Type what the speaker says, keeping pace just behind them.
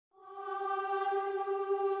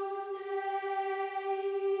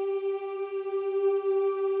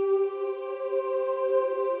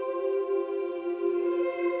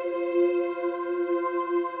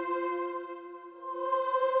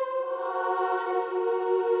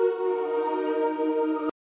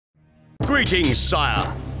Greetings,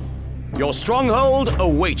 sire. Your stronghold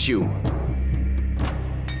awaits you.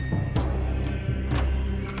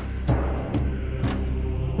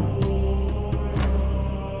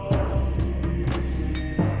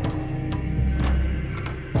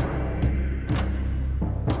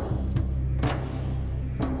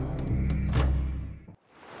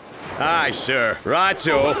 Aye, sir.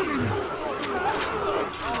 Righto.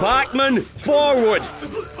 Pikemen, forward!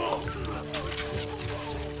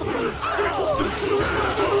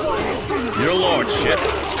 Your lordship.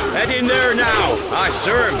 Head in there now. I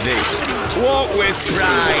serve thee. Walk with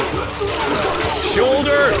pride.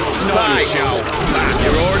 Shoulder, none shall pass.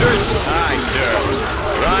 Your orders? Aye, sir.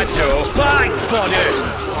 Righto. Pike fodder.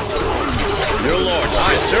 Your lordship.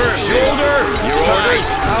 I serve shoulder. Your orders?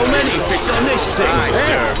 How many fit on this thing? Aye,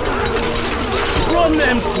 sir. Run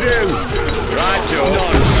them through. Righto.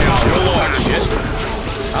 None shall your lordship.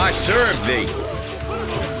 I serve thee.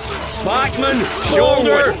 Pikemen,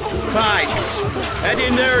 shoulder, pikes. Head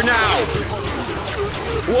in there now.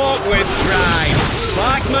 Walk with pride.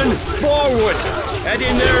 Pikemen, forward. Head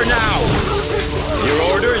in there now. Your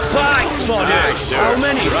orders? Pike fodder. Aye, sir. How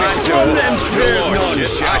many fits? Run them through. None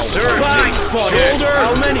shall. I serve pike fodder. Shoulder.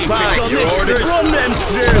 How many fits on your this orders? Run them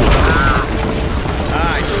through.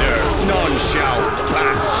 Aye, sir. None shall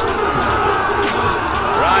pass.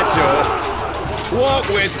 Righto. Walk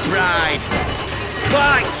with pride.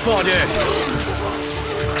 Pike fodder.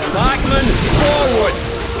 Pikemen, forward.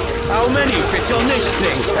 How many fit on this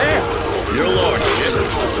thing, eh? Your lordship.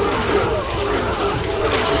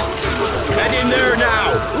 Head in there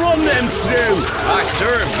now. Run them through. I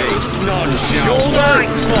serve thee. None shall. Shoulder.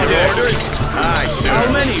 Pike fodder. Orders. Aye, sir. How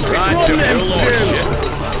many fit? Run them your lordship.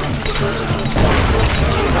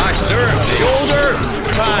 I serve thee. Shoulder.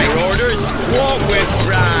 Pike. Your orders. Walk with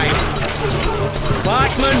pride.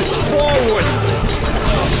 Pikemen, forward.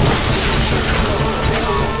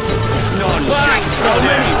 None. Back. How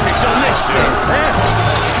many fits on this thing? Eh?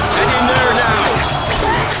 Head in there now.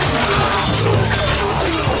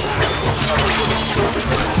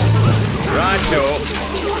 Righto.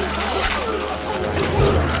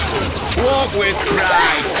 Walk with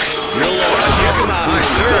pride. Your lordship. I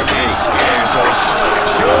serve thee. Scares us.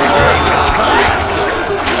 Shoulder. Pikes.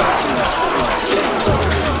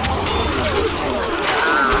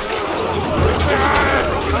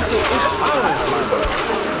 Castle is ours.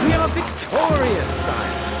 We are victorious,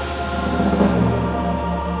 sire.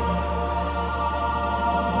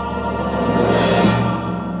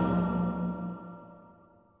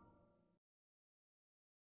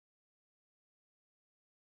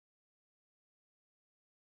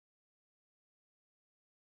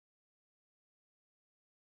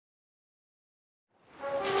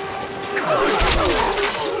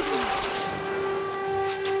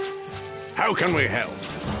 How can we help?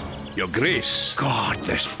 Your Grace. God,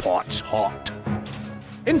 this pot's hot.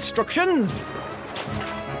 Instructions!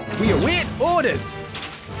 We await orders!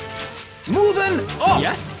 Moving up!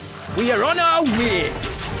 Yes? We are on our way!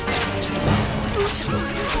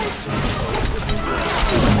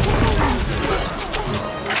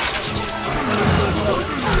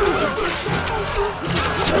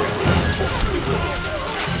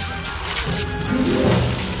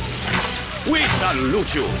 We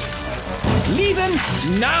salute you! Leaving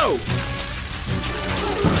now!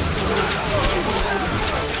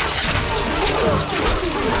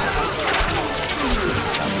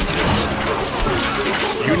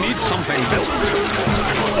 You need something built.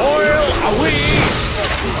 Oil away!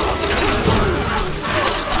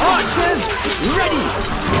 Archers, ready!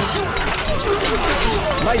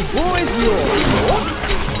 My bow is yours, Lord.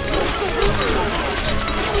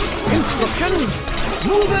 Instructions,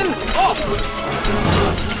 moving up!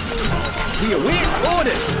 We await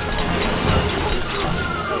orders!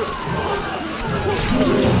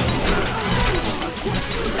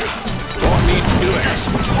 What needs doing?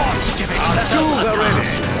 Sports giving set us a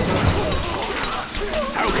task.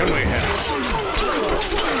 How can we help?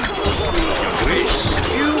 Your Grace,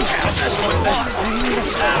 you help us with this thing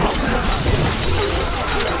now.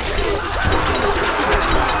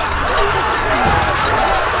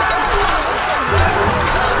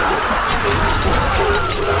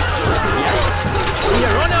 We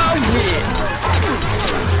are on our way!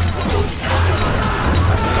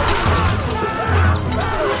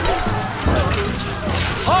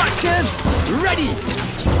 Archers, ready!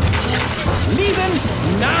 Leaving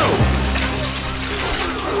now!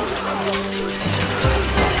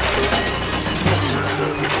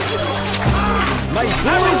 My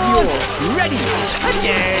bow is yours! Ready!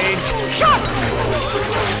 Attain! Shot!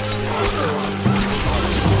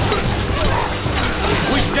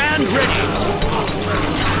 We stand ready!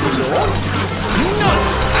 Lord?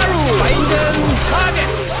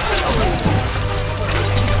 targets!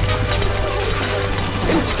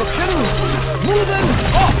 Instructions! Moving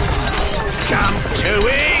up! Come to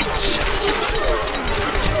it!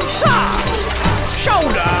 Sir!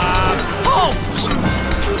 Shoulder! Halt!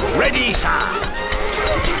 Ready, sir!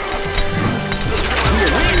 We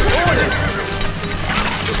await orders!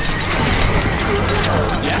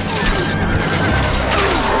 Yes?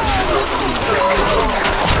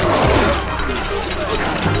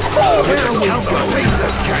 Oh, where are we? Help a piece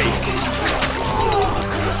of cake!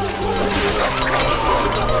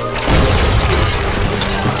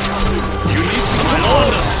 You need some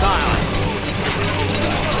orders, sire.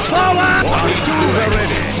 Forward! What needs to be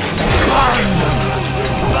ready?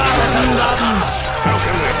 Set us up! How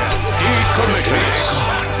can we help? Decommissioning.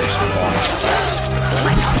 This monster!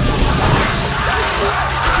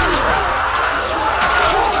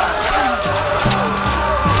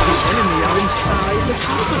 The enemy are inside the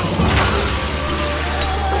castle.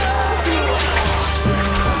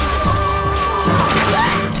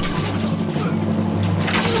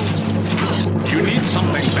 You need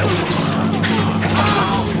something built.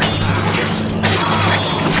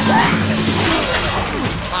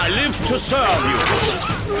 I live to serve you.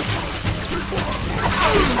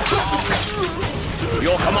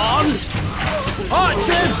 Your command?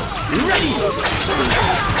 Archers, ready!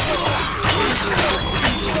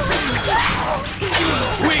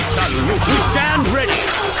 We salute. We stand ready.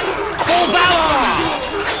 For valor!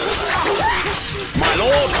 My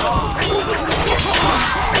lord.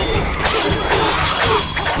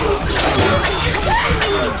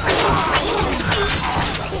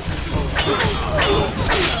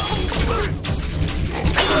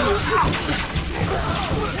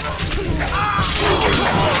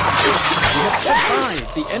 We have survived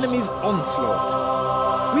the enemy's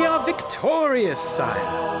onslaught. We are victorious, sire.